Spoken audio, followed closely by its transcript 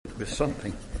with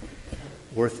something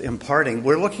worth imparting.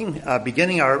 We're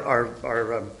beginning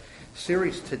our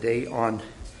series today on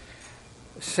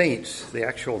saints, the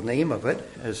actual name of it,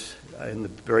 as in the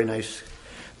very nice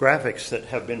graphics that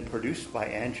have been produced by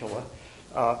Angela.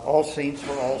 All Saints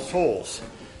for All Souls.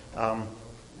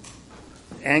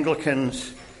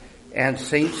 Anglicans and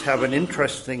saints have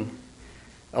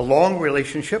a long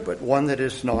relationship, but one that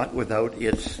is not without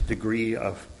its degree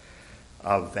of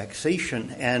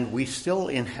vexation, and we still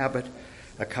inhabit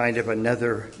a kind of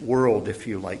another world, if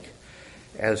you like,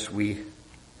 as we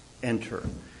enter.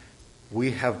 I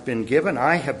have been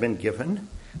given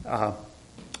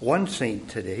one saint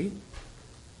today.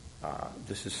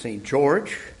 This is St.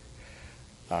 George.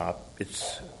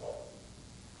 It's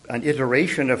an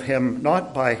iteration of him,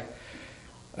 not by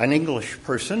an English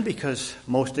person, because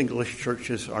most English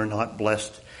churches are not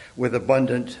blessed with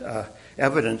abundant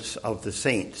evidence of the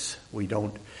saints. We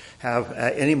don't have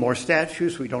any more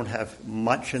statues. We don't have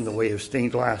much in the way of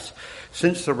stained glass.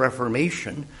 Since the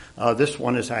Reformation, this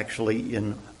one is actually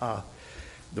in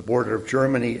the border of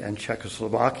Germany and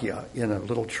Czechoslovakia, in a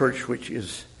little church which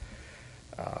is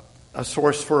a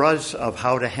source for us of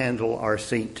how to handle our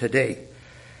saint today.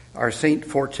 Our saint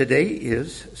for today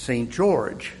is St.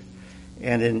 George.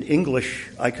 And in English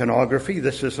iconography,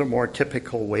 this is a more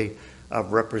typical way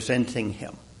of representing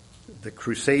him. The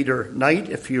Crusader knight,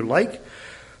 if you like,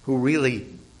 who really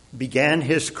began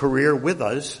his career with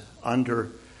us under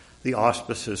the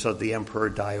auspices of the Emperor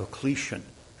Diocletian.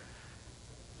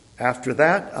 After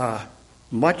that,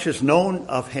 much is known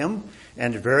of him,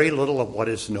 and very little of what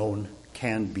is known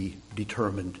can be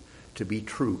determined to be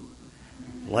true.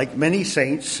 Like many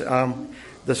saints,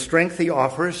 the strength he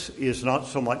offers is not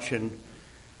so much in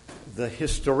the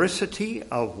historicity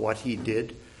of what he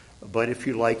did, but if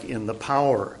you like, in the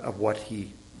power of what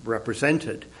he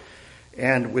represented.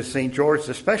 And with St. George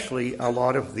especially, a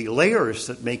lot of the layers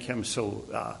that make him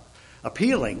so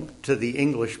appealing to the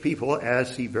English people,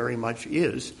 as he very much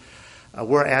is,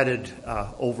 were added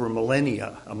over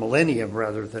millennia, a millennium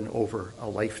rather than over a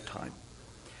lifetime.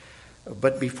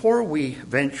 But before we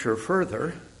venture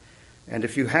further, and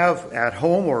if you have at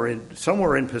home or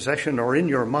somewhere in possession or in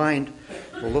your mind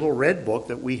the little red book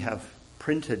that we have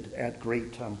printed at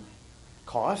great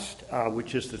cost,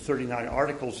 which is the 39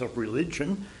 Articles of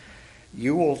Religion,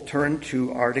 you will turn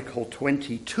to Article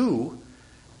 22,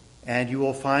 and you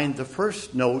will find the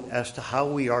first note as to how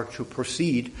we are to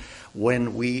proceed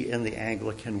when we in the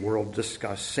Anglican world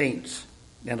discuss saints.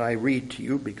 And I read to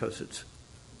you because the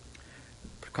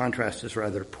contrast is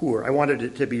rather poor. I wanted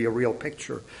it to be a real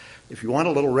picture. If you want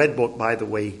a little red book, by the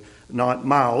way, not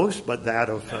Mao's, but that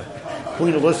of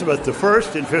Queen Elizabeth I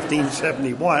in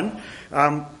 1571,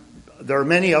 there are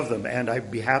many of them, and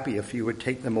I'd be happy if you would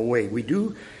take them away.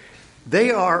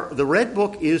 The red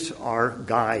book is our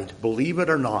guide, believe it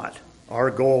or not.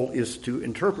 Our goal is to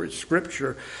interpret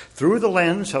Scripture through the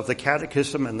lens of the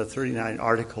Catechism and the 39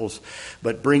 Articles,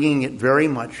 but bringing it very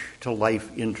much to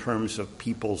life in terms of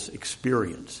people's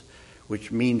experience,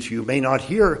 which means you may not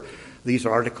hear these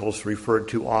articles referred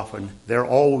to often. They're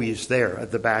always there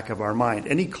at the back of our mind.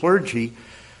 Any clergy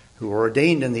who are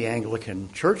ordained in the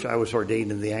Anglican Church, I was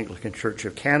ordained in the Anglican Church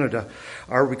of Canada,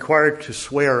 are required to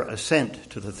swear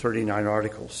assent to the 39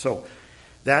 Articles. So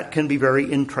that can be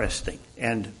very interesting.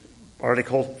 And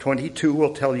Article 22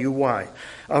 will tell you why.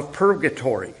 Of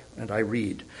purgatory, and I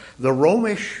read, the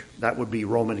Romish, that would be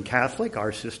Roman Catholic,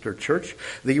 our sister church,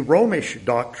 the Romish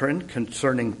doctrine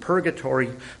concerning purgatory,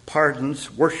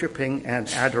 pardons, worshipping, and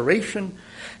adoration,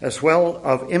 as well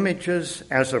of images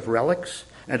as of relics,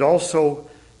 and also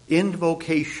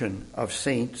invocation of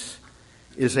saints,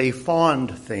 is a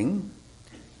fond thing,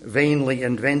 vainly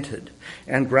invented,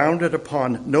 and grounded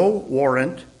upon no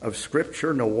warranty of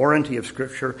Scripture,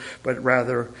 but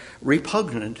rather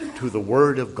repugnant to the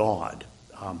Word of God.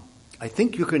 I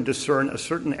think you can discern a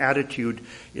certain attitude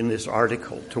in this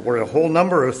article toward a whole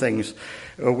number of things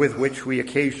with which we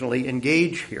occasionally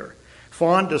engage here.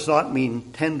 Fond does not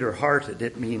mean tender-hearted.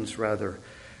 It means rather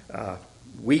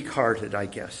weak-hearted, I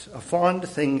guess. A fond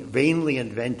thing vainly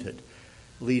invented,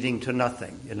 leading to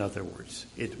nothing, in other words.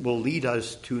 It will lead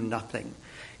us to nothing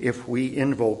if we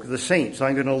invoke the saints.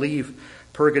 I'm going to leave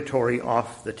purgatory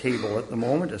off the table at the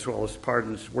moment, as well as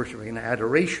pardons, worshiping, and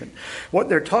adoration. What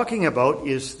they're talking about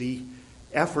is the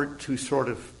effort to sort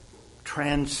of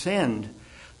transcend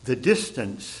the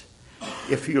distance,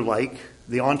 if you like,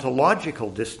 the ontological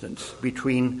distance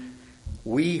between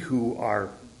we who are,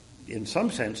 in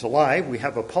some sense, alive, we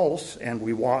have a pulse, and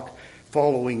we walk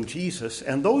following Jesus,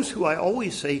 and those who I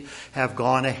always say have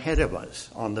gone ahead of us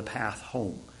on the path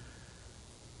home.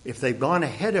 If they've gone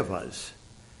ahead of us,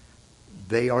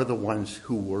 they are the ones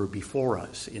who were before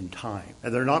us in time.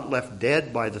 And they're not left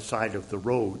dead by the side of the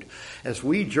road. As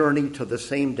we journey to the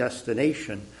same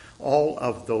destination, all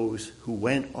of those who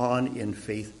went on in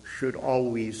faith should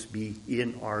always be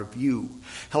in our view,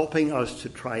 helping us to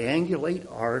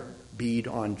triangulate our bead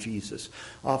on Jesus,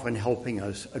 often helping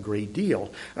us a great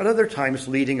deal, at other times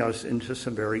leading us into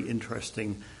some very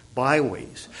interesting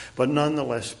byways, but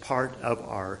nonetheless part of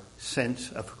our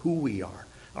sense of who we are,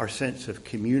 our sense of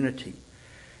community.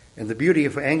 And the beauty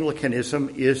of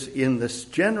Anglicanism is in this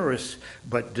generous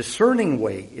but discerning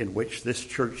way in which this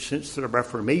church, since the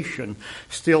Reformation,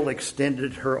 still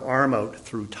extended her arm out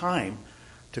through time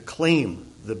to claim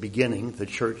the beginning, the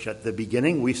church at the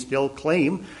beginning. We still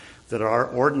claim that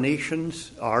our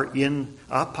ordinations are in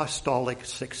apostolic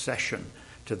succession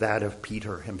to that of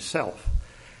Peter himself.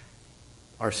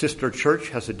 Our sister church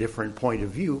has a different point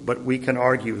of view, but we can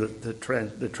argue that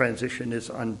the transition is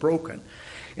unbroken.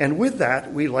 And with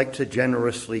that, we like to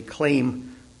generously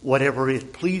claim whatever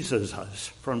it pleases us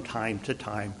from time to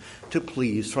time to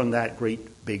please from that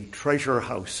great big treasure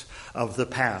house of the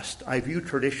past. I view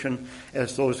tradition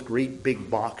as those great big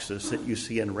boxes that you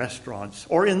see in restaurants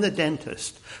or in the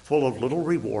dentist, full of little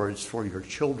rewards for your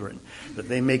children, that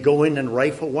they may go in and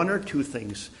rifle one or two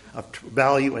things of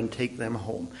value and take them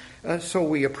home. So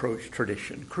we approach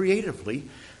tradition creatively,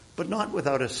 but not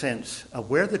without a sense of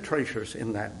where the treasures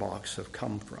in that box have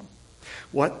come from.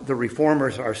 What the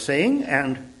Reformers are saying,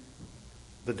 and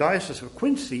the Diocese of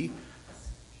Quincy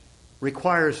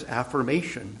requires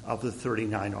affirmation of the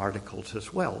 39 Articles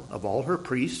as well, of all her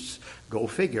priests, go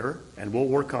figure, and we'll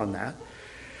work on that.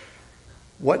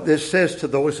 What this says to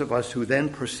those of us who then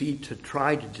proceed to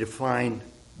try to define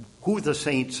who the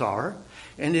saints are,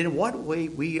 and in what way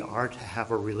we are to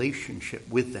have a relationship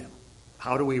with them.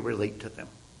 How do we relate to them?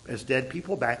 As dead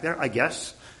people back there, I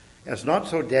guess. As not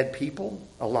so dead people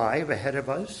alive ahead of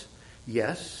us,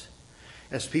 yes.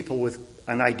 As people with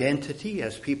an identity,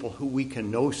 as people who we can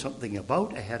know something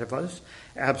about ahead of us,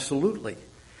 absolutely.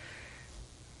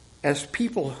 As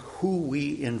people who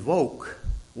we invoke,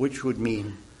 which would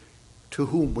mean to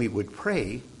whom we would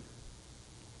pray,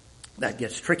 that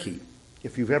gets tricky.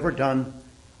 If you've ever done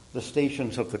the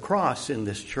Stations of the Cross in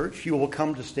this church, you will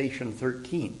come to Station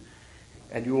 13.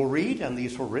 And you will read, and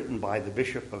these were written by the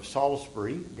Bishop of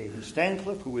Salisbury, David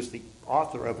Stancliffe, who is the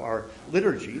author of our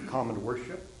liturgy, Common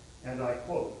Worship, and I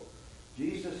quote,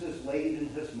 "Jesus is laid in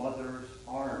his mother's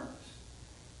arms.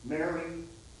 Mary,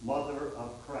 mother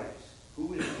of Christ."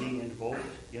 Who is being invoked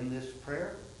in this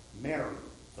prayer? Mary,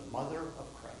 the mother of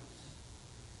Christ.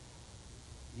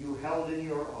 You held in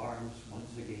your arms once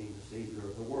again the Savior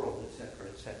of the world, etc.,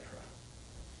 etc.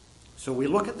 So we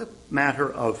look at the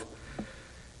matter of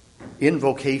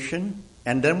invocation,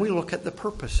 and then we look at the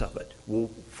purpose of it.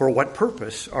 Well, for what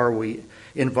purpose are we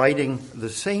inviting the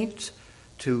saints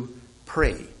to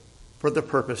pray? For the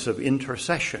purpose of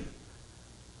intercession.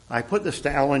 I put this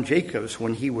to Alan Jacobs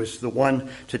when he was the one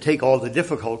to take all the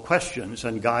difficult questions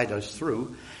and guide us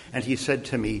through, and he said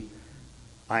to me,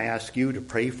 "I ask you to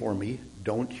pray for me,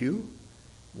 don't you?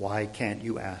 Why can't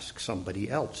you ask somebody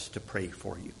else to pray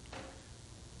for you?"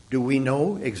 Do we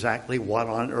know exactly what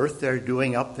on earth they're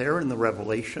doing up there in the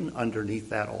Revelation underneath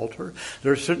that altar?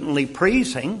 They're certainly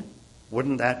praising.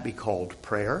 Wouldn't that be called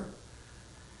prayer?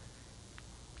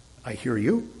 I hear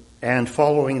you. And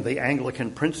following the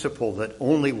Anglican principle that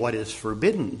only what is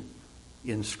forbidden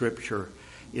in Scripture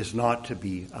is not to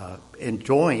be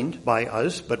enjoined by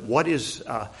us, but what is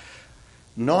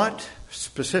not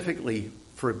specifically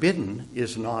forbidden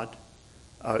is not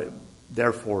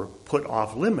therefore put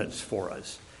off limits for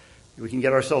us. We can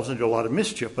get ourselves into a lot of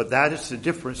mischief, but that is the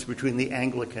difference between the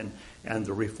Anglican and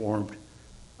the Reformed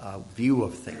view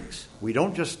of things. We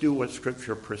don't just do what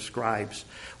Scripture prescribes.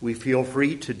 We feel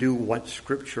free to do what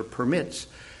Scripture permits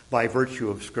by virtue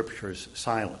of Scripture's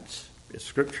silence. Is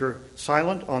Scripture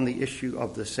silent on the issue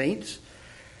of the saints?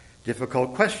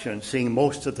 Difficult question, seeing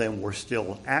most of them were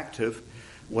still active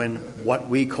when what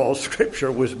we call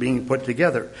Scripture was being put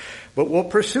together. But we'll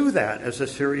pursue that as a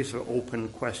series of open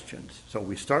questions. So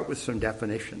we start with some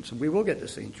definitions, and we will get to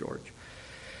St. George.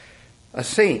 A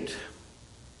saint,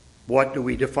 what do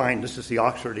we define? This is the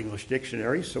Oxford English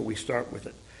Dictionary, so we start with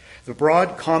it. The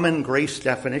broad common grace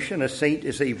definition, a saint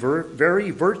is a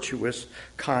very virtuous,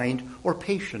 kind, or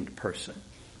patient person.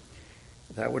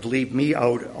 That would leave me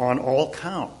out on all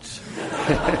counts.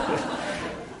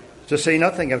 To say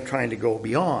nothing of trying to go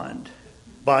beyond.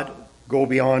 But go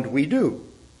beyond we do.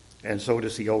 And so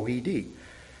does the OED.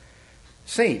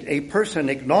 Saint, a person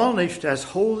acknowledged as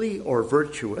holy or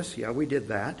virtuous, yeah, we did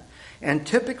that, and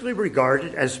typically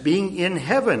regarded as being in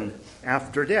heaven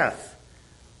after death.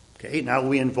 Okay, now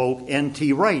we invoke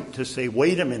N.T. Wright to say,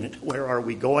 wait a minute, where are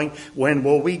we going? When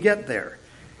will we get there?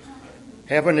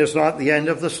 Heaven is not the end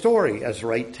of the story, as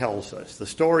Wright tells us. The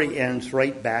story ends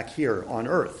right back here on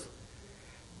earth.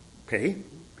 Okay,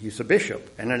 he's a bishop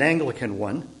and an Anglican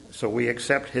one, so we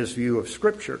accept his view of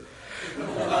Scripture.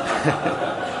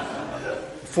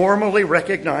 Formally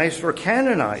recognized or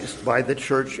canonized by the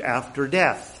church after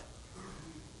death.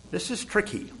 This is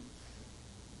tricky.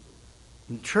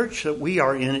 The church that we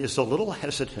are in is a little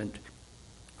hesitant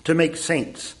to make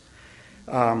saints.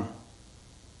 At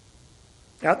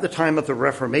the time of the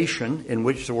Reformation, in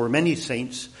which there were many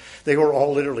saints, they were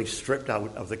all literally stripped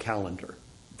out of the calendar.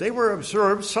 They were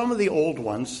observed. Some of the old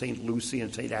ones, St. Lucy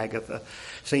and St. Agatha,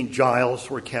 St. Giles,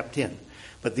 were kept in.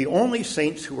 But the only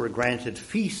saints who were granted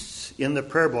feasts in the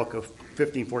prayer book of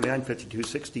 1549, 52,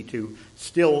 62,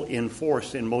 still in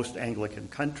force in most Anglican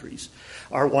countries,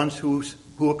 are ones who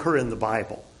occur in the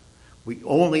Bible.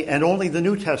 Only the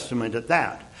New Testament at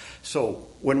that. So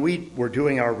when we were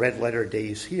doing our red letter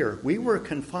days here, we were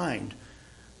confined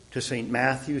to St.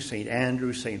 Matthew, St.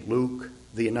 Andrew, St. Luke,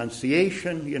 the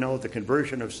Annunciation, the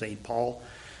conversion of St. Paul,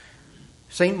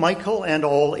 St. Michael and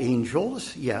all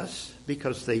angels, yes,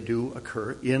 because they do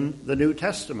occur in the New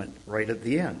Testament right at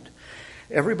the end.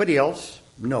 Everybody else,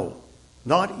 no.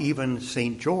 Not even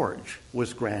St. George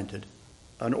was granted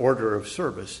an order of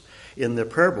service in the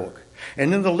prayer book.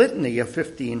 And in the litany of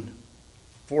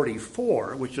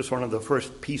 1544, which is one of the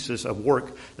first pieces of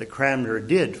work that Cranmer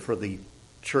did for the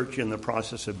church in the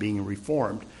process of being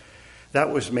reformed, that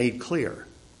was made clear.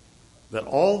 That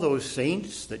all those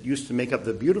saints that used to make up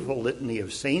the beautiful litany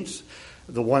of saints,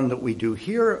 the one that we do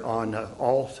here on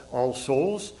All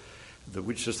Souls,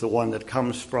 which is the one that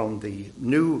comes from the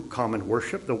new common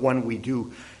worship, the one we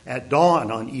do at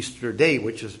dawn on Easter Day,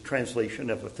 which is a translation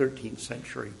of a 13th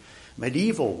century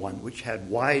medieval one, which had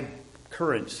wide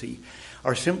currency,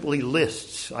 are simply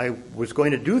lists. I was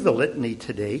going to do the litany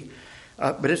today,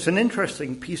 but it's an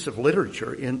interesting piece of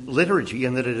liturgy in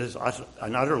that it is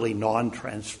an utterly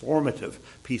non-transformative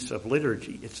piece of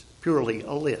liturgy. It's purely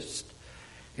a list.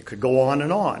 It could go on,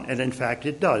 and in fact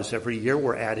it does. Every year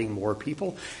we're adding more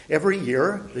people. Every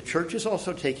year the church is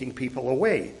also taking people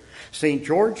away. St.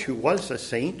 George, who was a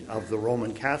saint of the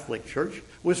Roman Catholic Church,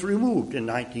 was removed in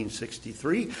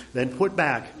 1963, then put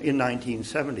back in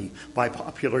 1970 by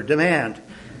popular demand.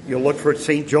 You'll look for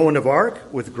St. Joan of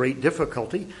Arc with great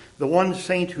difficulty. The one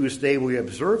saint whose day we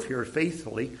observe here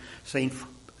faithfully, St.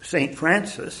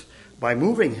 Francis, by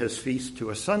moving his feast to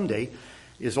a Sunday,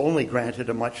 is only granted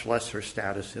a much lesser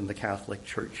status in the Catholic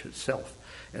Church itself.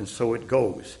 And so it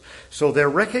goes. So they're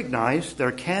recognized,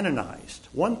 they're canonized.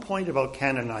 One point about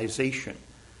canonization.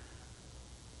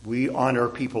 We honor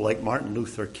people like Martin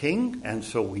Luther King, and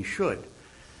so we should.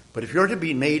 But if you're to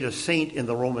be made a saint in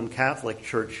the Roman Catholic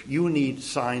Church, you need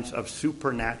signs of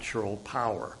supernatural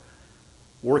power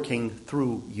working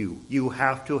through you. You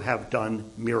have to have done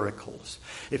miracles.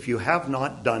 If you have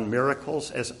not done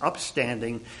miracles, as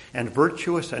upstanding and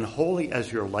virtuous and holy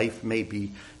as your life may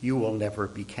be, you will never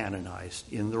be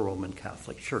canonized in the Roman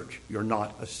Catholic Church. You're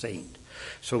not a saint.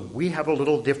 So we have a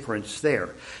little difference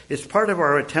there. It's part of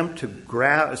our attempt to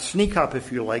sneak up,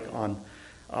 if you like, on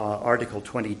Article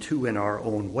 22 in our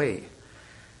own way.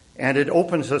 And it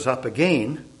opens us up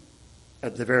again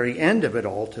at the very end of it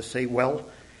all to say, well,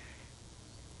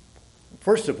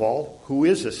 first of all, who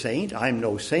is a saint? I'm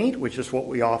no saint, which is what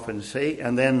we often say.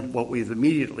 And then what we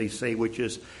immediately say, which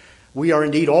is, we are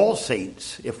indeed all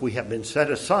saints if we have been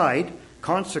set aside,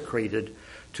 consecrated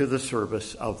to the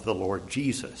service of the Lord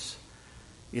Jesus.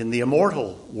 In the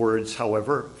immortal words,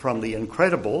 however, from The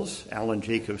Incredibles, Alan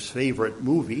Jacobs' favorite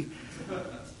movie,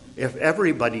 if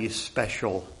everybody's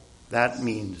special, that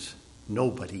means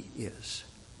nobody is.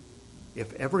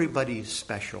 If everybody's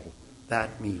special,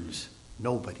 that means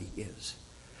nobody is.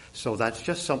 So that's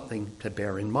just something to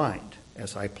bear in mind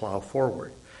as I plow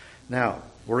forward. Now,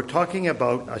 we're talking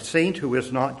about a saint who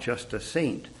is not just a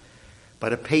saint,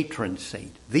 but a patron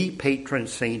saint, the patron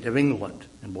saint of England,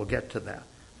 and we'll get to that.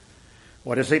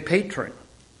 What is a patron?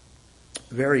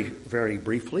 Very, very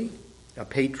briefly, a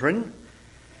patron,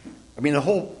 the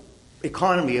whole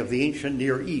economy of the ancient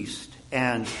Near East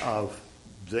and of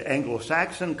the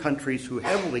Anglo-Saxon countries who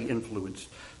heavily influenced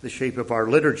the shape of our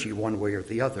liturgy one way or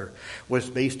the other was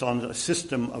based on a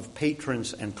system of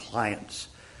patrons and clients.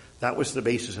 That was the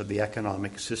basis of the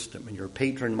economic system. And your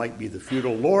patron might be the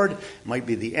feudal lord, might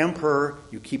be the emperor.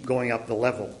 You keep going up the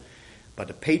level.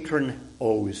 But a patron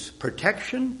owes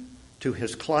protection to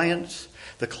his clients.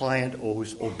 The client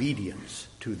owes obedience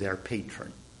to their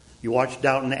patron. You watch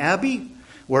Downton Abbey,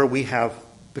 where we have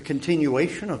the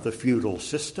continuation of the feudal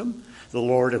system, the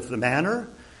lord of the manor,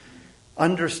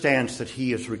 understands that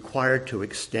he is required to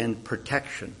extend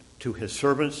protection to his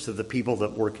servants, to the people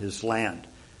that work his land.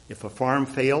 If a farm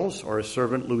fails or a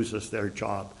servant loses their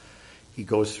job, he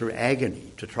goes through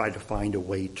agony to try to find a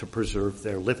way to preserve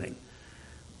their living.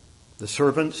 The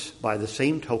servants, by the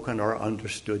same token, are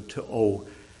understood to owe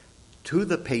to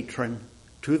the patron,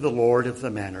 to the lord of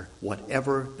the manor,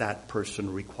 whatever that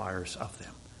person requires of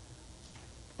them.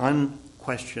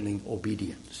 Unquestioning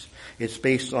obedience. It's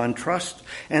based on trust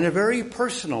and a very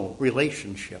personal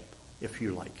relationship, if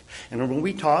you like. And when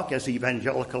we talk as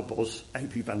evangelicals,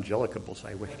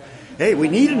 I wish. Hey, we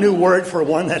need a new word for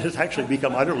one that has actually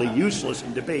become utterly useless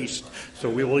and debased. So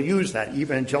we will use that,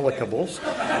 evangelicals.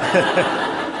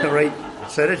 All right,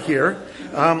 said it here.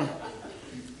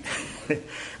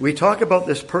 We talk about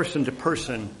this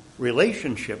person-to-person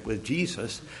relationship with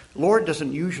Jesus. Lord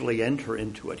doesn't usually enter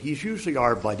into it. He's usually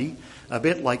our buddy, a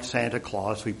bit like Santa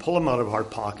Claus. We pull him out of our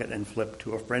pocket and flip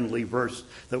to a friendly verse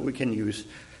that we can use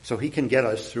so he can get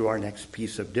us through our next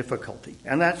piece of difficulty.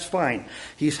 And that's fine.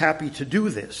 He's happy to do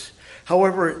this.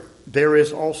 However, there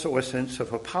is also a sense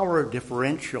of a power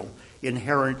differential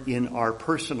inherent in our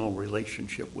personal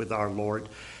relationship with our Lord,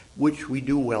 which we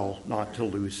do well not to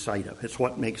lose sight of. It's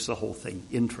what makes the whole thing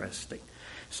interesting.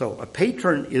 So a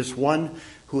patron is one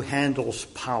who handles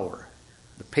power.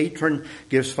 The patron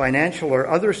gives financial or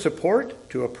other support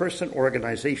to a person,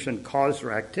 organization, cause,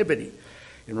 or activity.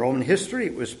 In Roman history,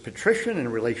 it was patrician in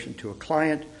relation to a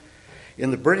client.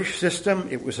 In the British system,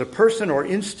 it was a person or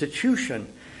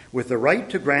institution with the right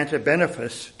to grant a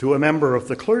benefice to a member of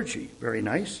the clergy. Very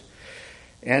nice.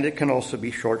 And it can also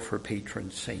be short for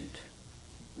patron saint.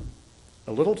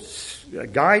 A little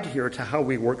guide here to how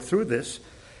we work through this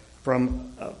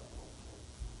from a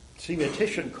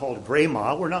semioticist called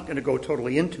Grayma. We're not going to go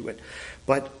totally into it,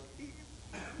 but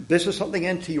this is something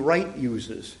N.T. Wright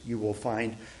uses, you will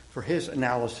find, for his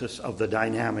analysis of the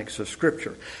dynamics of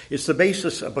Scripture. It's the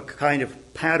basis of a kind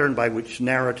of pattern by which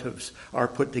narratives are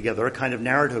put together, a kind of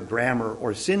narrative grammar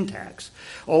or syntax,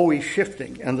 always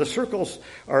shifting. And the circles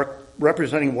are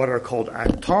representing what are called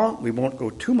actants. We won't go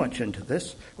too much into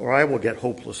this, or I will get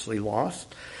hopelessly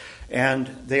lost. And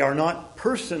they are not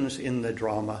persons in the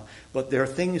drama, but they're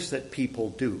things that people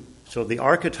do. So the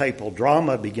archetypal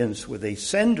drama begins with a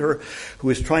sender who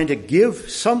is trying to give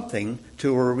something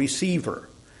to a receiver.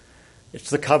 It's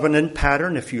the covenant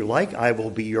pattern, if you like. I will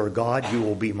be your God, you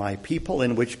will be my people,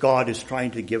 in which God is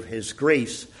trying to give his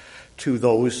grace to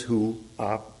those who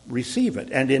receive it.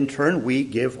 And in turn, we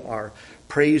give our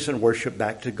praise and worship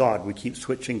back to God. We keep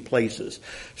switching places.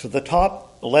 So the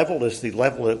top level is the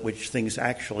level at which things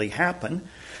actually happen.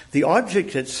 The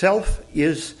object itself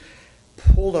is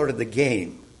pulled out of the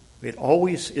game. It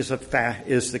always is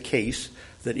the case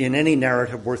that in any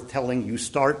narrative worth telling, you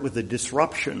start with the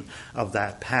disruption of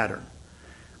that pattern.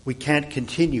 We can't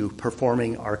continue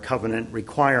performing our covenant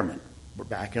requirement. We're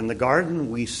back in the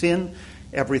garden, we sin,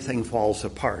 everything falls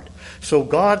apart. So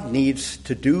God needs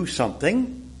to do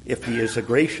something, if he is a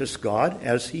gracious God,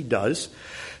 as he does,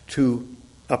 to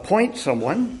appoint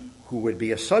someone who would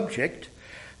be a subject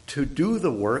to do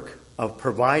the work of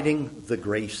providing the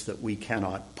grace that we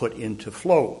cannot put into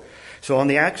flow. So on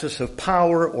the axis of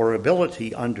power or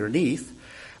ability underneath,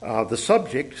 the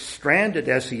subject, stranded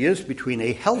as he is between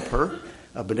a helper,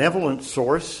 a benevolent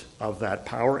source of that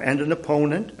power, and an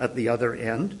opponent at the other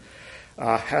end,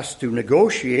 has to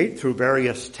negotiate through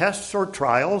various tests or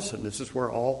trials, and this is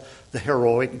where all the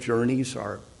heroic journeys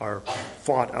are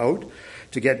fought out,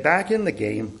 to get back in the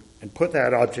game and put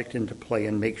that object into play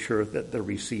and make sure that the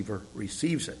receiver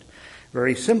receives it.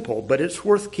 Very simple, but it's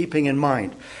worth keeping in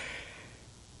mind.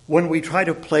 When we try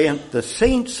to play the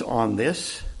saints on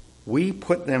this, we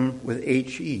put them with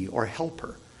HE, or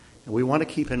helper. And we want to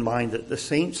keep in mind that the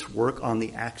saints work on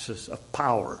the axis of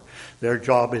power. Their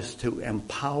job is to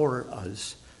empower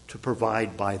us to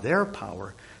provide by their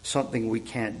power something we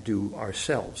can't do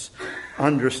ourselves,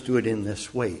 understood in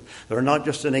this way. They're not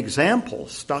just an example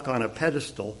stuck on a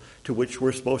pedestal to which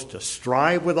we're supposed to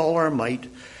strive with all our might,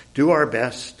 do our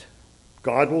best.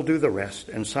 God will do the rest,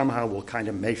 and somehow we'll kind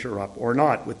of measure up or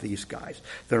not with these guys.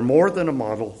 They're more than a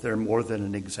model. They're more than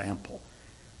an example.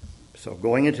 So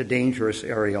going into dangerous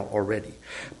area already.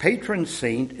 Patron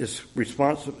saint is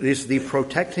the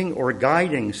protecting or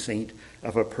guiding saint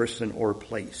of a person or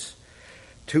place.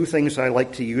 Two things I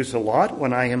like to use a lot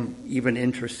when I am even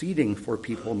interceding for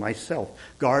people myself.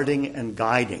 Guarding and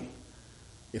guiding,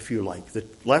 if you like. The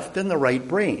left and the right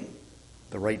brain.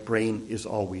 The right brain is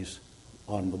always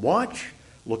on the watch,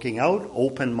 looking out,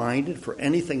 open-minded for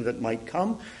anything that might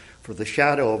come, for the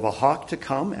shadow of a hawk to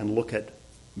come and look at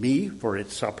me for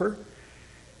its supper.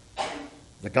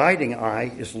 The guiding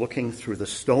eye is looking through the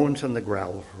stones and the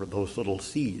gravel for those little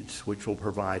seeds which will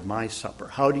provide my supper.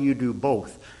 How do you do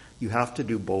both? You have to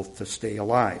do both to stay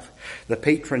alive. The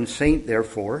patron saint,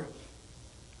 therefore,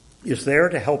 is there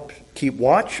to help keep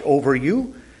watch over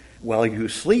you while you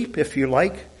sleep, if you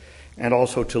like, and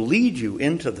also to lead you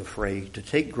into the fray, to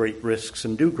take great risks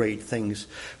and do great things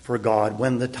for God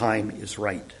when the time is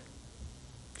right.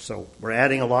 So we're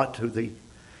adding a lot to the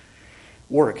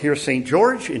work. Here's St.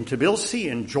 George in Tbilisi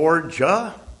in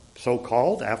Georgia,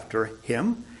 so-called after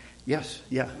him. Yes,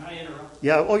 yeah. Can I interrupt?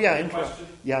 Yeah, oh yeah, interrupt. Question?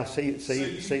 Yeah, say so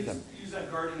them. You use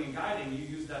that guarding and guiding, you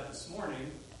used that this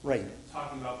morning. Right.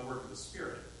 Talking about the work of the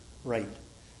Spirit. Right.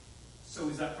 So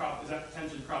is that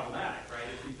potentially problematic, right?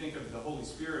 If we think of the Holy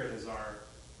Spirit as our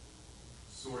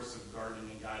source of guarding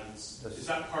and guidance, is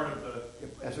that part of the...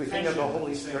 As we think of the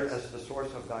Holy Spirit as the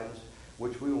source of guidance,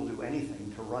 which we will do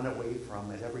anything to run away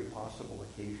from at every possible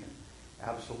occasion.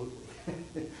 Absolutely.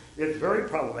 It's very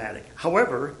problematic.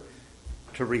 However,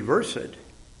 to reverse it,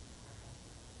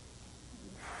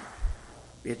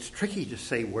 it's tricky to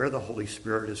say where the Holy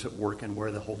Spirit is at work and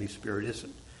where the Holy Spirit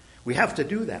isn't. We have to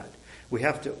do that. We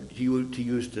have to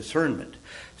use discernment.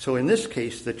 So in this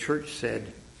case, the church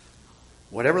said,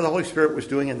 whatever the Holy Spirit was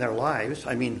doing in their lives,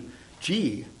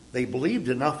 they believed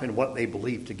enough in what they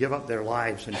believed to give up their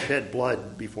lives and shed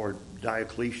blood before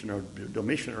Diocletian or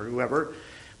Domitian or whoever,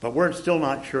 but we're still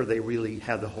not sure they really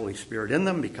had the Holy Spirit in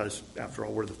them because, after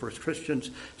all, we're the first Christians,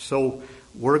 so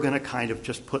we're going to kind of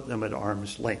just put them at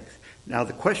arm's length. Now,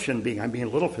 the question being, I'm being a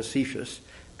little facetious,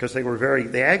 because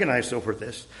they agonized over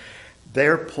this.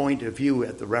 Their point of view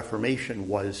at the Reformation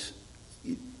was,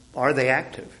 are they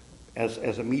active as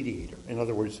a mediator? In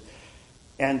other words,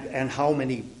 and how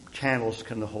many channels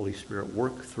can the Holy Spirit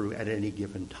work through at any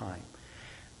given time?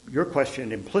 Your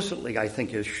question implicitly, I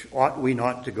think, is, ought we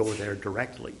not to go there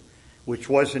directly? Which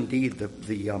was indeed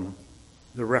the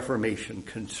Reformation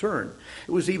concern.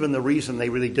 It was even the reason they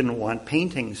really didn't want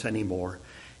paintings anymore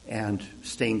and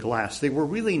stained glass. They were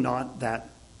really not that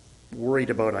worried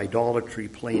about idolatry,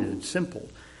 plain and simple.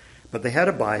 But they had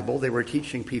a Bible, they were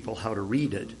teaching people how to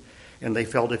read it, and they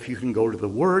felt if you can go to the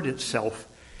Word itself,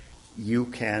 you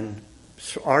can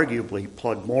arguably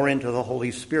plug more into the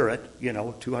Holy Spirit,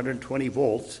 220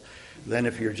 volts, than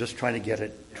if you're just trying to get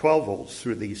it 12 volts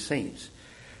through these saints.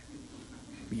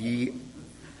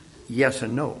 Yes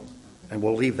and no, and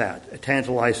we'll leave that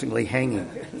tantalizingly hanging.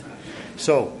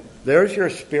 So, there's your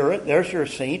spirit, there's your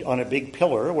saint on a big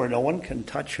pillar where no one can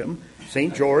touch him.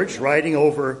 St. George riding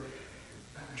over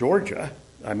Georgia.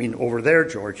 Over there,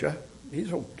 Georgia.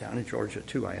 He's down in Georgia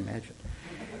too, I imagine.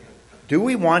 Do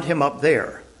we want him up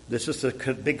there? This is the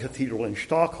big cathedral in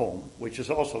Stockholm, which is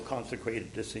also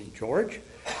consecrated to St. George.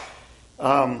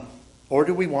 Or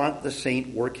do we want the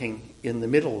saint working in the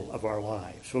middle of our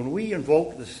lives? When we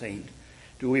invoke the saint,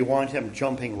 do we want him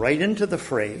jumping right into the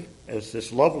fray as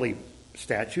this lovely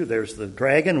statue? There's the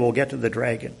dragon. We'll get to the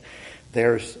dragon.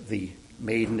 There's the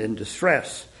maiden in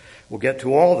distress. We'll get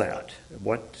to all that.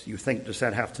 What you think does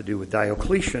that have to do with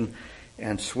Diocletian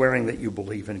and swearing that you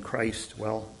believe in Christ?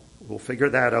 Well, we'll figure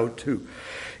that out too.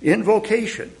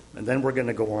 Invocation, and then we're going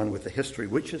to go on with the history,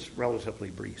 which is relatively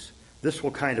brief. This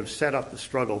will kind of set up the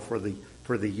struggle for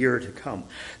the year to come.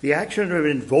 The action of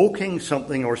invoking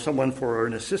something or someone for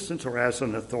an assistance or as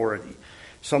an authority.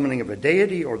 Summoning of a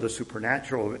deity or the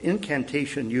supernatural.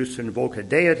 Incantation used to invoke a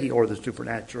deity or the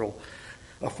supernatural.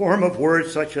 A form of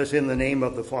words such as in the name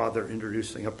of the Father,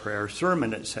 introducing a prayer,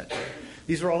 sermon, etc.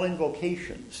 These are all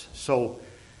invocations. So,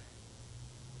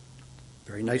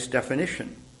 very nice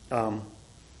definition.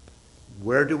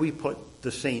 Where do we put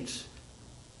the saints?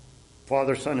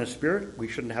 Father, Son, and Spirit, we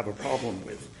shouldn't have a problem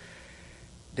with.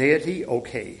 Deity,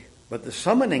 okay. But the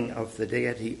summoning of the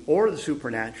deity or the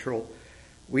supernatural,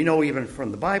 we know even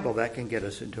from the Bible that can get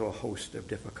us into a host of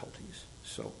difficulties.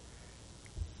 So,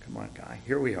 come on, Guy.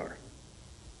 Here we are.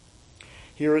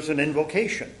 Here is an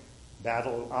invocation.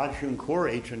 Battle of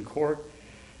Agincourt,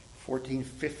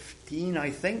 1415, I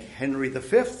think. Henry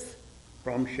V,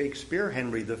 from Shakespeare,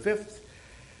 Henry V,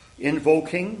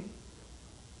 invoking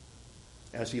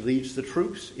as he leads the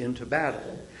troops into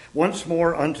battle. Once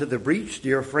more unto the breach,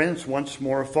 dear friends, once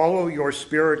more follow your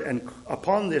spirit, and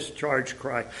upon this charge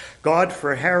cry, God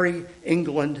for Harry,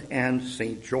 England, and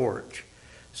St. George.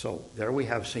 So there we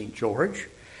have St. George.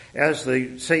 As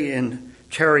they say in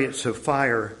Chariots of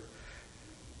Fire,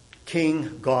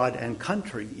 King, God, and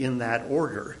country, in that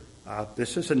order.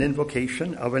 This is an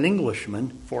invocation of an Englishman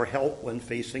for help when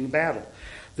facing battle.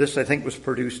 This, I think, was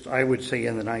produced, I would say,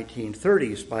 in the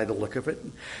 1930s by the look of it.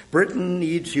 Britain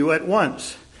needs you at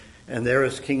once. And there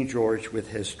is King George with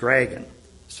his dragon.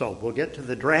 So we'll get to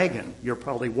the dragon. You're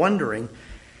probably wondering,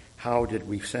 how did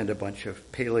we send a bunch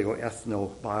of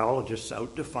paleoethnobiologists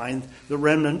out to find the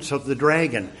remnants of the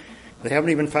dragon? They haven't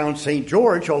even found St.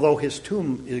 George, although his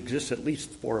tomb exists at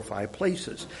least 4 or 5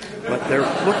 places. But they're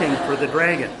looking for the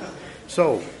dragon.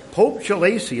 So Pope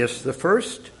Gelasius I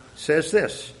says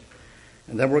this,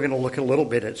 and then we're going to look a little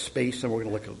bit at space, and we're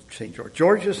going to look at St. George.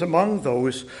 George is among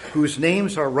those whose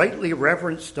names are rightly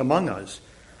reverenced among us,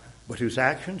 but whose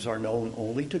actions are known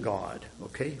only to God.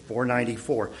 Okay,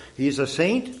 494. He's a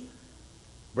saint,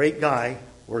 great guy.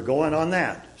 We're going on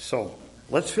that. So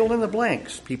let's fill in the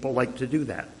blanks. People like to do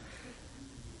that.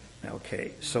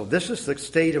 Okay, so this is the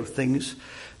state of things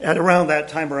at around that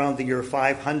time, around the year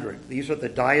 500. These are the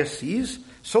dioceses,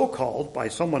 so-called by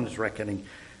someone's reckoning,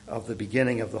 of the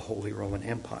beginning of the Holy Roman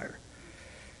Empire.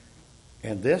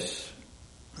 And this,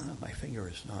 my finger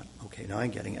is not, okay, now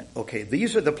I'm getting it. Okay,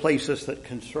 these are the places that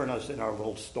concern us in our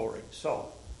little story. So,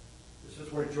 this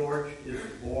is where George is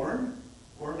born,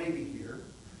 or maybe here,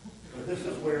 but this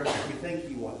is where we think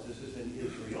he was. This is in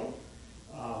Israel,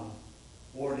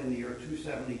 born in the year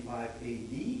 275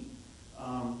 AD.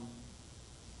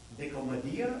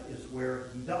 Nicomedia is where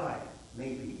he died,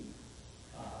 maybe,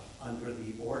 under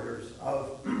the orders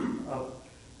of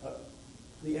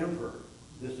the emperor.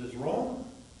 This is Rome.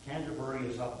 Canterbury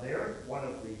is up there, one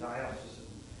of the diocesan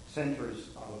centers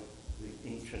of the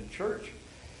ancient church.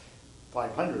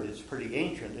 500 is pretty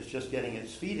ancient. It's just getting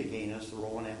its feet again as the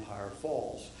Roman Empire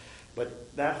falls.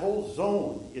 But that whole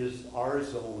zone is our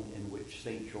zone in which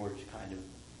St. George kind of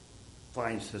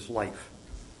finds his life.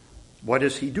 What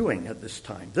is he doing at this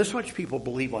time? This much people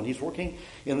believe on. He's working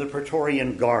in the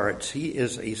Praetorian Guards. He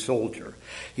is a soldier.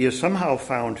 He has somehow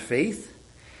found faith,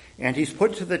 and he's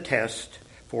put to the test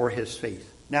for his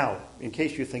faith. Now, in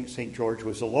case you think St. George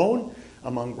was alone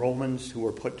among Romans who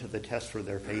were put to the test for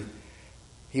their faith,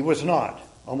 he was not.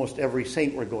 Almost every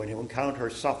saint we're going to encounter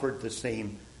suffered the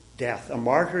same death, a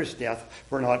martyr's death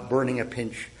for not burning a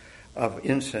pinch of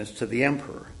incense to the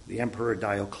emperor. The Emperor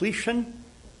Diocletian,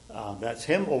 that's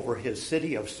him over his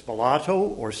city of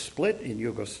Spalato or Split in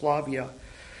Yugoslavia,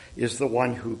 is the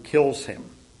one who kills him.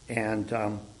 And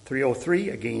 303,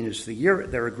 again, is the year.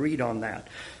 They're agreed on that.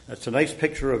 That's a nice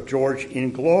picture of George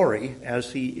in glory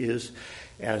as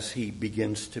he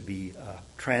begins to be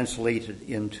translated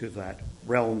into that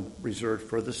realm reserved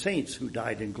for the saints who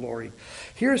died in glory.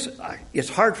 It's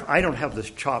hard, I don't have the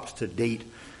chops to date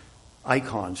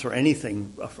icons or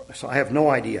anything, so I have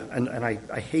no idea, and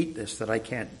I hate this, that I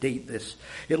can't date this.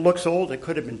 It looks old. It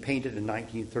could have been painted in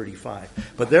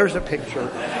 1935, but there's a picture.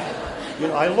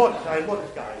 I looked,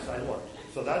 guys, I looked.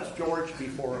 So that's George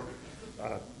before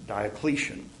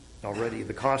Diocletian. Already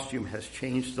the costume has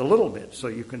changed a little bit, so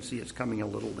you can see it's coming a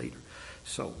little later.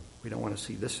 So we don't want to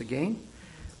see this again.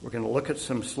 We're going to look at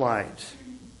some slides.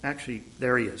 Actually,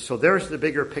 there he is. So there's the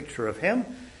bigger picture of him.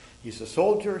 He's a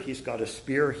soldier, he's got a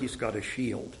spear, he's got a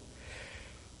shield.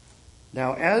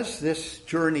 Now, as this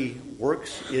journey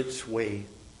works its way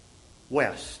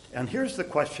west, and here's the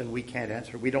question we can't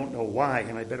answer. We don't know why,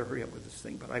 and I better hurry up with this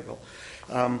thing, but I will.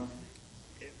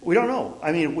 We don't know.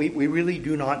 I mean, we really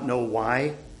do not know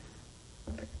why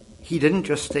he didn't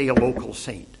just stay a local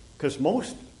saint, because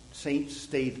most saints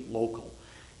stayed local.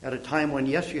 At a time when,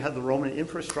 yes, you had the Roman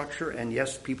infrastructure, and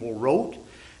yes, people wrote,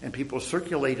 and people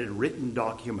circulated written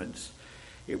documents.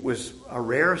 It was a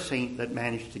rare saint that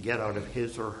managed to get out of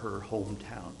his or her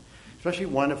hometown, especially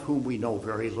one of whom we know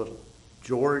very little.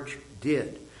 George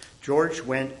did. George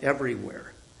went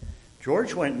everywhere.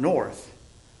 George went north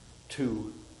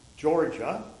to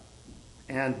Georgia,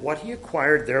 and what he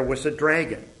acquired there was a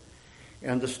dragon.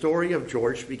 And the story of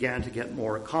George began to get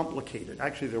more complicated.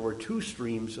 Actually, there were 2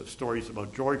 streams of stories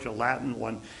about George, a Latin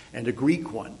one and a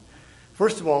Greek one.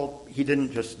 First of all, he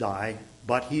didn't just die,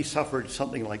 but he suffered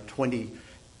something like 20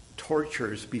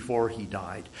 tortures before he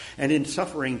died. And in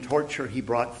suffering torture, he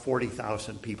brought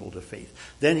 40,000 people to faith.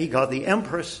 Then he got the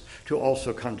empress to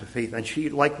also come to faith, and she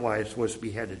likewise was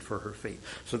beheaded for her faith.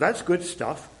 So that's good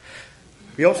stuff.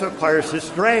 He also acquires this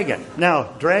dragon. Now,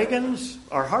 dragons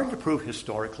are hard to prove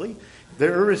historically.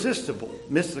 They're irresistible,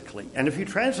 mystically. And if you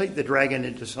translate the dragon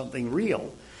into something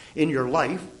real in your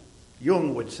life,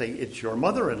 Jung would say it's your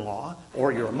mother-in-law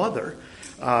or your mother,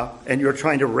 and you're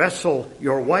trying to wrestle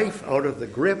your wife out of the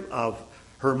grip of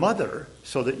her mother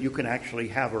so that you can actually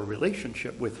have a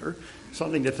relationship with her.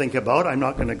 Something to think about. I'm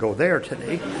not going to go there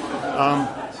today.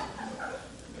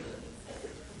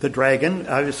 The dragon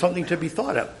is something to be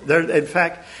thought of. In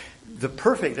fact, the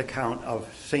perfect account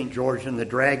of St. George and the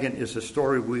dragon is a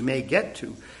story we may get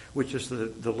to, which is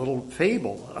the little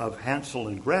fable of Hansel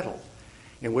and Gretel,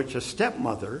 in which a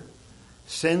stepmother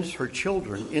sends her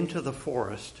children into the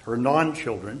forest, her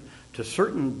non-children, to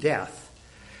certain death.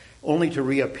 only to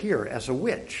reappear as a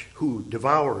witch who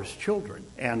devours children.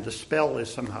 And the spell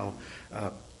is somehow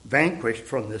vanquished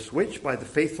from this witch by the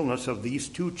faithfulness of these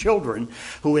two children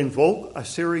who invoke a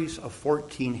series of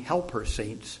 14 helper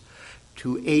saints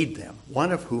to aid them,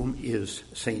 one of whom is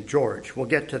St. George. We'll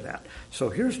get to that. So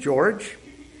here's George,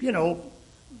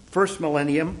 first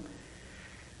millennium.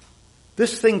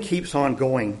 This thing keeps on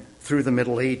going through the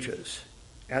Middle Ages.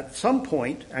 At some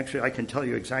point, actually I can tell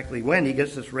you exactly when, he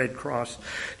gets this Red Cross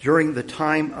during the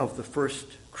time of the First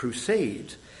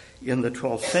Crusade in the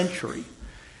 12th century.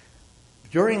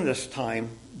 During this time,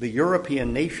 the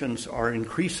European nations are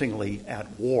increasingly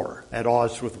at war, at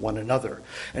odds with one another.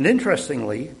 And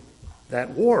interestingly,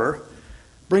 that war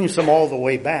brings them all the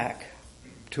way back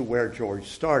to where George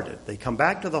started. They come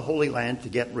back to the Holy Land to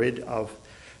get rid of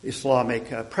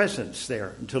Islamic presence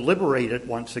there, and to liberate it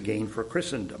once again for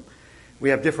Christendom. We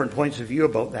have different points of view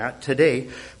about that today,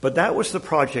 but that was the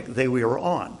project they were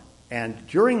on. And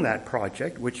during that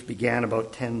project, which began about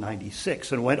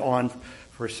 1096 and went on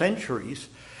for centuries,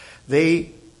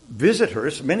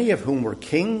 visitors, many of whom were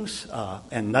kings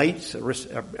and knights,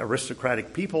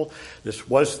 aristocratic people, this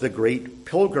was the great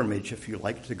pilgrimage, if you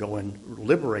like, to go and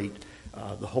liberate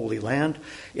the Holy Land,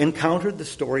 encountered the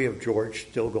story of George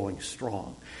still going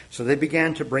strong. So they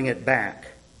began to bring it back.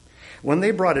 When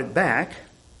they brought it back,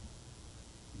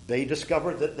 they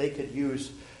discovered that they could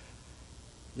use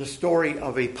the story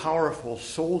of a powerful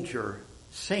soldier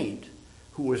saint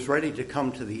who was ready to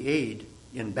come to the aid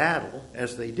in battle,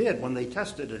 as they did when they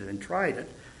tested it and tried it.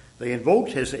 They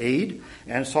invoked his aid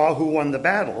and saw who won the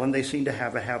battle, and they seemed to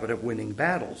have a habit of winning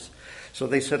battles. So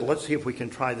they said, let's see if we can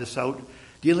try this out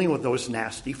dealing with those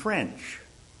nasty French,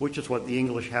 which is what the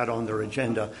English had on their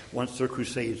agenda once their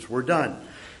crusades were done.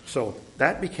 So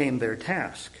that became their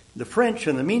task. The French,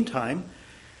 in the meantime,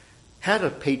 had a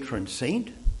patron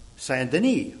saint, Saint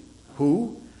Denis,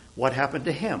 what happened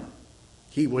to him?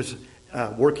 He was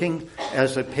working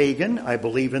as a pagan, I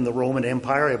believe, in the Roman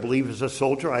Empire. I believe as a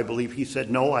soldier. I believe he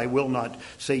said, no, I will not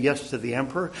say yes to the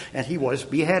emperor. And he was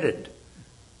beheaded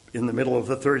in the middle of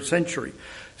the 3rd century.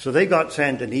 So they got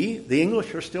Saint Denis. The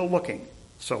English are still looking.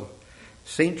 So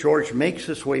St. George makes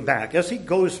his way back. As he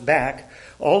goes back,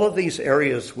 all of these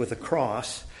areas with a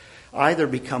cross either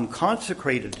become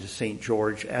consecrated to St.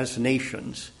 George as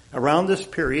nations around this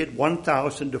period,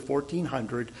 1000 to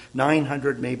 1400,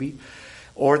 900 maybe,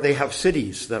 or they have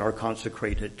cities that are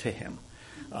consecrated to him.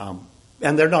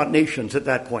 And they're not nations at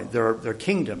that point. They're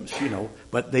kingdoms,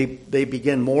 but they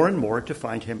begin more and more to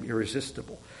find him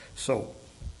irresistible. So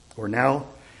we're now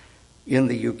in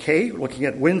the UK looking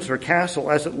at Windsor Castle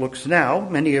as it looks now.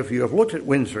 Many of you have looked at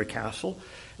Windsor Castle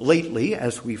lately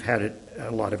as we've had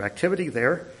a lot of activity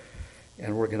there,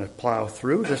 and we're going to plow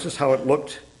through. This is how it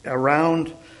looked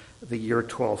around the year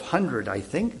 1200, I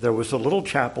think. There was a little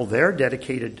chapel there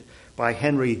dedicated by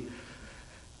Henry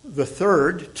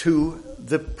III to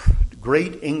the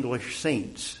great English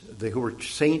saints, who were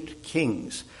saint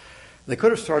kings. They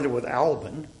could have started with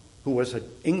Alban, who was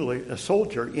a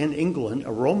soldier in England,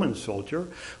 a Roman soldier,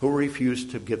 who refused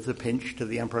to give the pinch to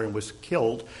the emperor and was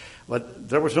killed. But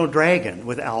there was no dragon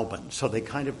with Alban, so they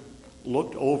kind of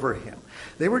looked over him.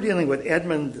 They were dealing with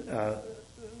Edmund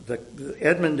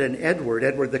and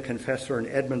Edward the Confessor and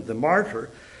Edmund the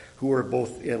Martyr, who were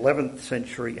both 11th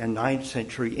century and 9th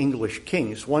century English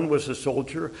kings. One was a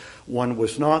soldier, one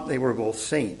was not. They were both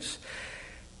saints.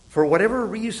 For whatever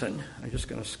reason, I'm just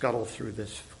going to scuttle through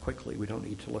this quickly. We don't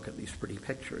need to look at these pretty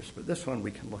pictures, but this one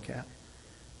we can look at.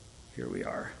 Here we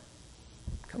are.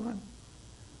 Come on.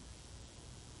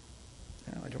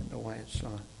 Now, I don't know why it's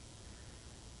not.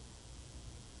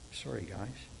 Sorry, guys.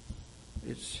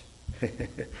 It's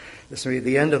this will be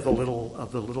the end of the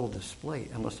little display,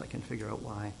 unless I can figure out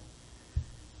why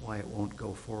it won't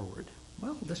go forward.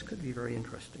 Well, this could be very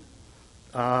interesting.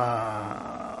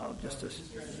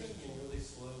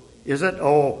 Is it?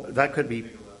 Oh, that could be.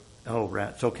 Oh,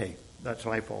 rats. Okay, that's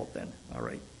my fault then. All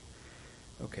right.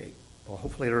 Okay. Well,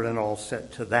 hopefully they're then all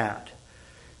set to that.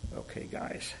 Okay,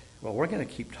 guys. Well, we're going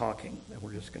to keep talking, and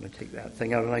we're just going to take that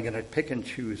thing out, and I'm going to pick and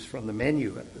choose from the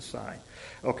menu at the side.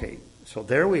 Okay, so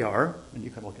there we are, and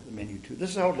you can look at the menu too. This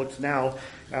is how it looks now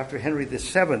after Henry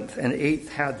VII and VIII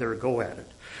had their go at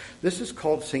it. This is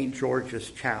called St. George's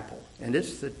Chapel, and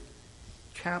it's the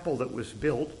chapel that was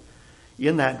built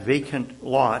in that vacant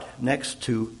lot next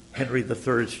to Henry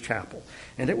III's chapel.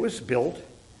 And it was built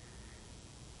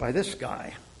by this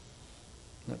guy.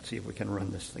 Let's see if we can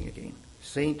run this thing again.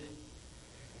 St.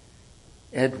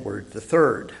 Edward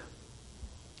III.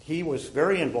 He was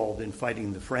very involved in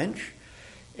fighting the French,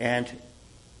 and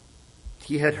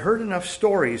he had heard enough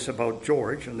stories about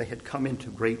George, and they had come into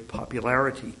great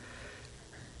popularity.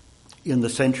 in the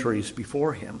centuries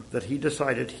before him that he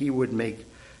decided he would make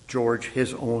George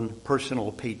his own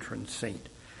personal patron saint.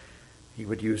 He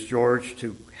would use George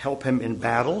to help him in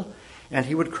battle, and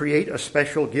he would create a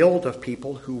special guild of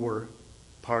people who were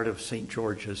part of St.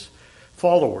 George's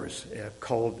followers.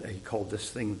 He called this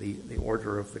thing the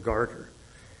Order of the Garter.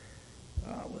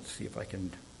 Let's see if I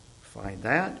can find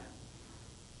that.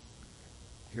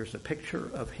 Here's a picture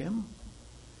of him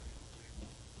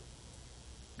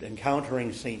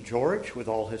encountering St. George with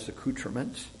all his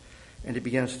accoutrements, and he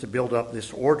begins to build up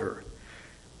this order.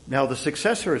 Now, the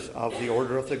successors of the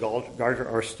Order of the Garter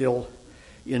are still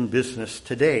in business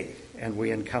today, and we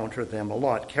encounter them a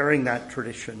lot, carrying that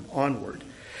tradition onward.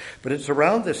 But it's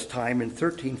around this time in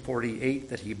 1348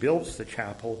 that he builds the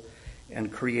chapel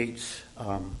and creates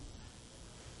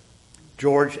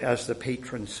George as the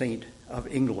patron saint of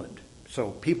England. So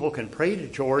people can pray to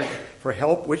George for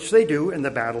help, which they do in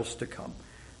the battles to come.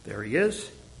 There he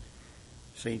is,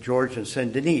 St. George and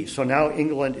St. Denis. So now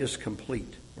England is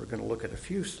complete. We're going to look at a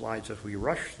few slides as we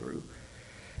rush through.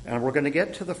 And we're going to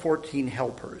get to the 14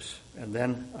 helpers, and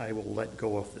then I will let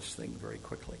go of this thing very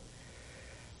quickly.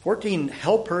 14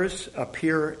 helpers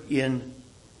appear in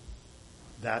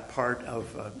that part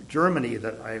of Germany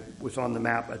that I was on the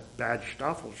map at Bad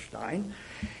Staffelstein,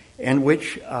 in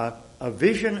which a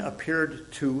vision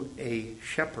appeared to a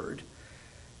shepherd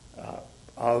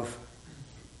of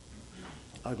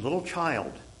a little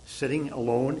child sitting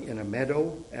alone in a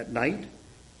meadow at night,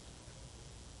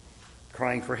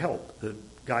 crying for help. The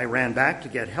guy ran back to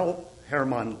get help.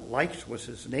 Hermann Leicht was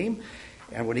his name.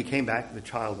 And when he came back, the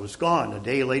child was gone. A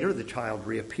day later, the child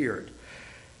reappeared.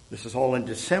 This is all in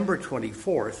December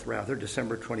 25th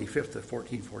of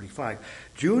 1445.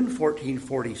 June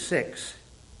 1446,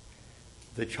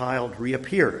 the child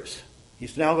reappears.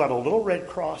 He's now got a little red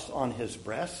cross on his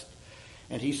breast.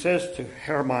 And he says to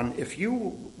Hermann, if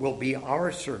you will be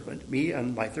our servant, me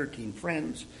and my 13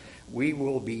 friends, we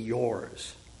will be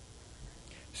yours.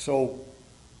 So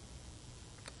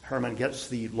Hermann gets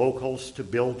the locals to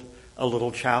build a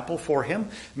little chapel for him.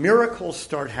 Miracles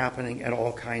start happening and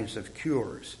all kinds of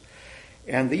cures.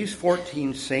 And these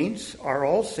 14 saints are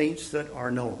all saints that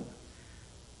are known.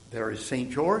 There is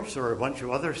St. George. There are a bunch of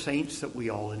other saints that we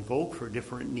all invoke for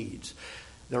different needs.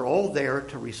 They're all there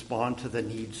to respond to the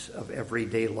needs of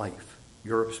everyday life.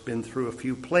 Europe's been through a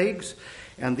few plagues,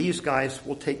 and these guys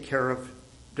will take care of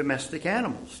domestic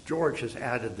animals. George has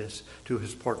added this to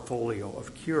his portfolio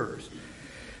of cures.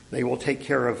 They will take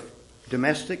care of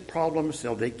domestic problems.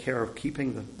 They'll take care of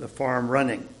keeping the farm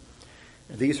running.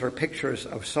 These are pictures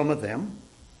of some of them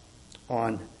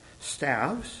on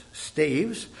staves.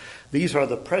 These are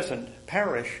the present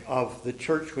parish of the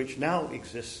church which now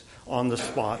exists on the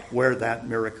spot where that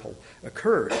miracle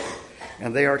occurred.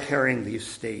 And they are carrying these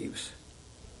staves.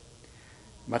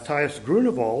 Matthias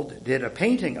Grunewald did a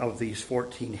painting of these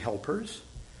 14 helpers,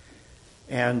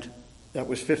 and that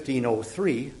was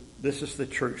 1503. This is the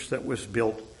church that was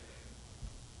built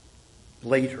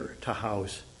later to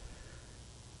house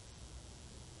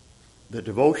the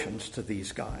devotions to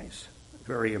these guys.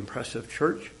 Very impressive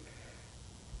church.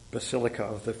 Basilica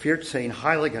of the Vierzehn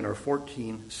Heiligen, or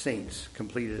 14 saints,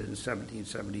 completed in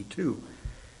 1772.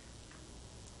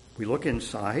 We look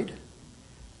inside,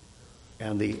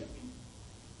 and the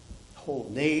whole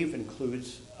nave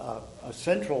includes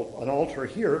an altar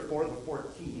here for the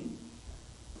 14,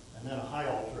 and then a high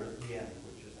altar at the end,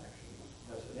 which is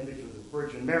actually has an image of the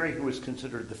Virgin Mary, who is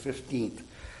considered the 15th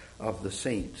of the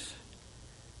saints.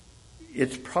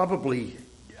 It's probably,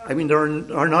 there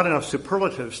are not enough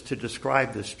superlatives to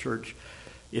describe this church.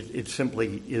 It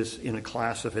simply is in a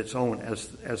class of its own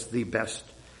as the best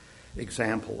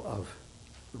example of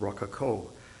Rococo.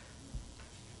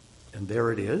 And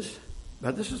there it is.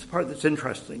 Now, this is the part that's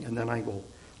interesting, and then I will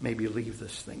maybe leave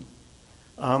this thing.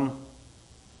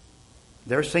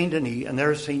 There's St. Denis, and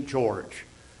there's St. George.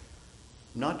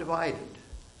 Not divided,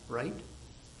 right?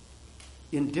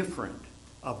 Indifferent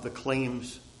of the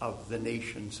claims of the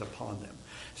nations upon them.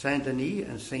 St. Denis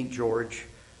and St. George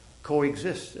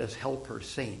coexist as helper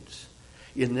saints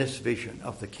in this vision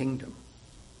of the kingdom.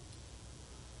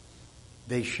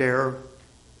 They share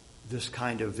this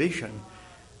kind of vision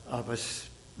of a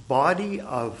body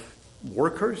of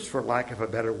workers, for lack of a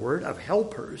better word, of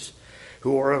helpers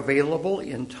who are available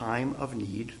in time of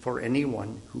need for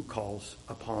anyone who calls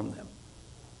upon them.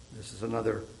 This is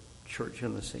another church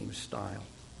in the same style.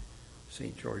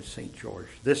 St. George, St. George.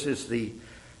 This is the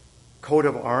coat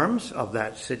of arms of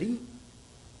that city,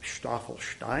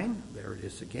 Staffelstein. There it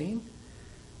is again.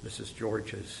 This is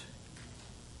George's.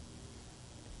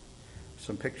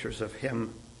 Some pictures of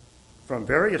him from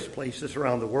various places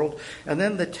around the world. And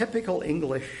then the typical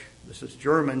English This is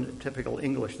German, typical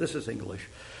English. This is English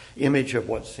image of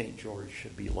what St. George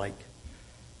should be like.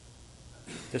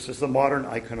 This is the modern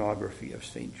iconography of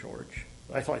St. George.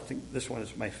 I think this one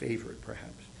is my favorite,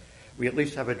 perhaps. We at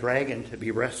least have a dragon to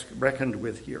be reckoned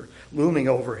with here, looming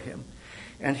over him.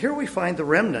 And here we find the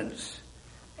remnants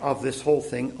of this whole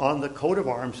thing on the coat of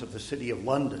arms of the City of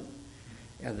London.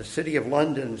 And the City of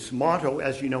London's motto,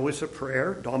 as you know, is a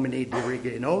prayer, Domine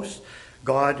dirige nos,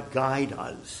 God guide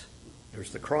us.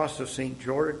 There's the cross of St.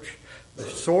 George, the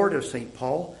sword of St.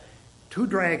 Paul, 2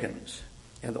 dragons.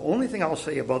 And the only thing I'll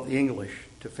say about the English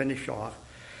to finish off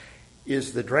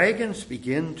is the dragons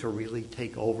begin to really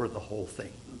take over the whole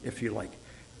thing, if you like.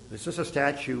 This is a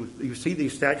statue. You see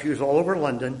these statues all over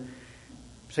London.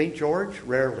 St. George,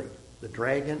 rarely. The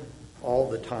dragon, all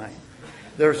the time.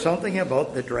 There's something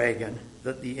about the dragon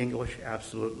that the English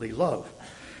absolutely love.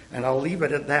 And I'll leave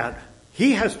it at that.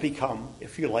 He has become,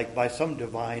 if you like, by some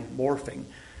divine morphing,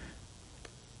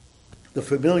 the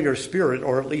familiar spirit,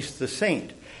 or at least the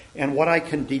saint. And what I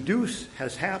can deduce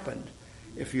has happened,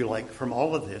 if you like, from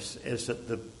all of this, is that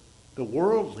the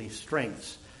worldly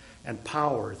strengths and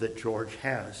power that George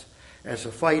has as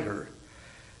a fighter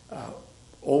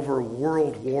over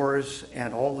world wars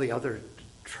and all the other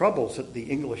troubles that the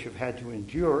English have had to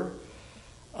endure,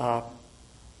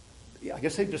 I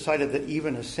guess they've decided that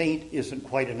even a saint isn't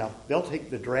quite enough. They'll take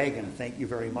the dragon, thank you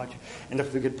very much. And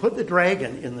if we could put the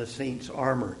dragon in the saint's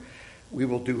armor, we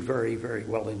will do very, very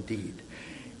well indeed.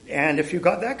 And if you've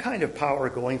got that kind of power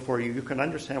going for you, you can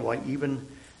understand why even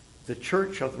the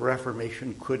Church of the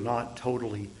Reformation could not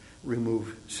totally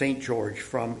remove St. George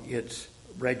from its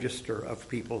register of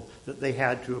people that they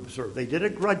had to observe. They did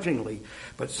it grudgingly,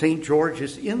 but St. George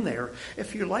is in there,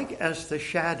 if you like, as the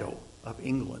shadow of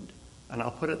England. And I'll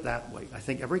put it that way. I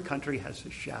think every country has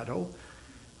a shadow.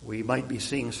 We might be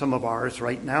seeing some of ours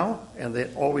right now, and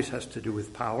that always has to do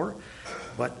with power.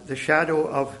 But the shadow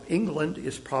of England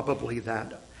is probably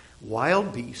that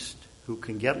wild beast who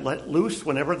can get let loose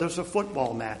whenever there's a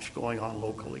football match going on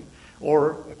locally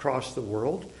or across the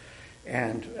world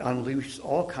and unleash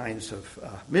all kinds of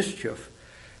mischief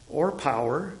or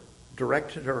power,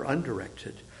 directed or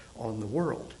undirected, on the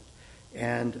world.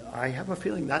 And I have a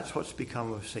feeling that's what's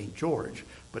become of St. George.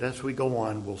 But as we go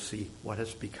on, we'll see what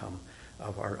has become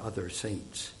of our other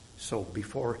saints. So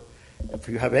if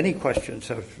you have any questions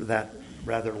of that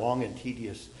rather long and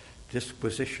tedious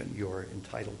disquisition, you're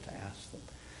entitled to ask them.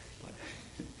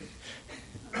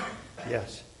 But,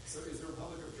 yes. So is the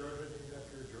Republic of Georgia named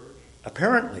after George?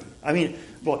 Apparently. I mean,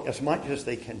 look, as much as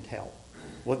they can tell.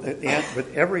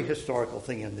 With every historical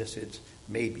thing in this, it's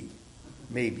maybe,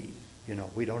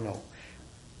 we don't know.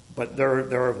 But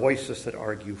there are voices that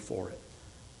argue for it.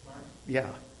 Mark? Yeah.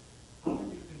 How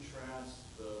would you contrast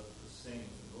the saints,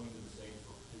 going to the saints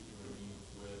for particular means,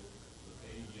 with the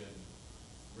pagan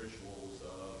rituals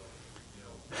of,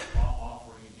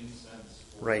 offering incense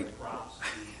for right. crops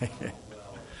to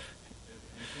well?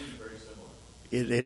 It seems very similar. It